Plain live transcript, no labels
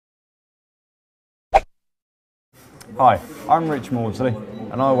Hi, I'm Rich Mawdsley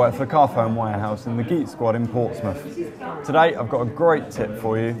and I work for Carphone Warehouse in the Geek Squad in Portsmouth. Today I've got a great tip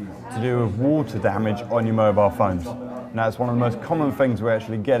for you to do with water damage on your mobile phones. Now it's one of the most common things we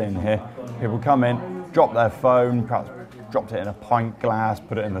actually get in here. People come in, drop their phone, perhaps dropped it in a pint glass,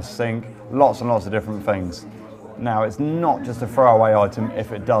 put it in the sink, lots and lots of different things. Now it's not just a throwaway item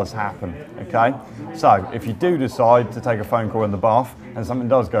if it does happen, okay? So if you do decide to take a phone call in the bath and something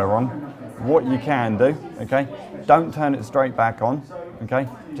does go wrong, what you can do, okay, don't turn it straight back on, okay,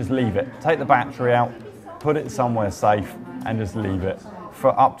 just leave it. Take the battery out, put it somewhere safe and just leave it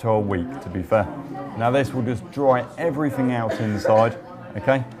for up to a week, to be fair. Now this will just dry everything out inside,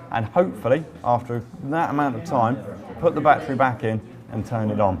 okay, and hopefully after that amount of time, put the battery back in and turn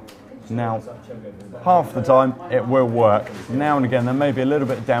it on. Now, half the time it will work. Now and again there may be a little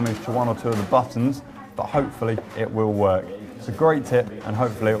bit of damage to one or two of the buttons, but hopefully it will work. It's a great tip and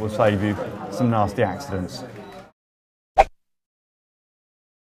hopefully it will save you some nasty accidents.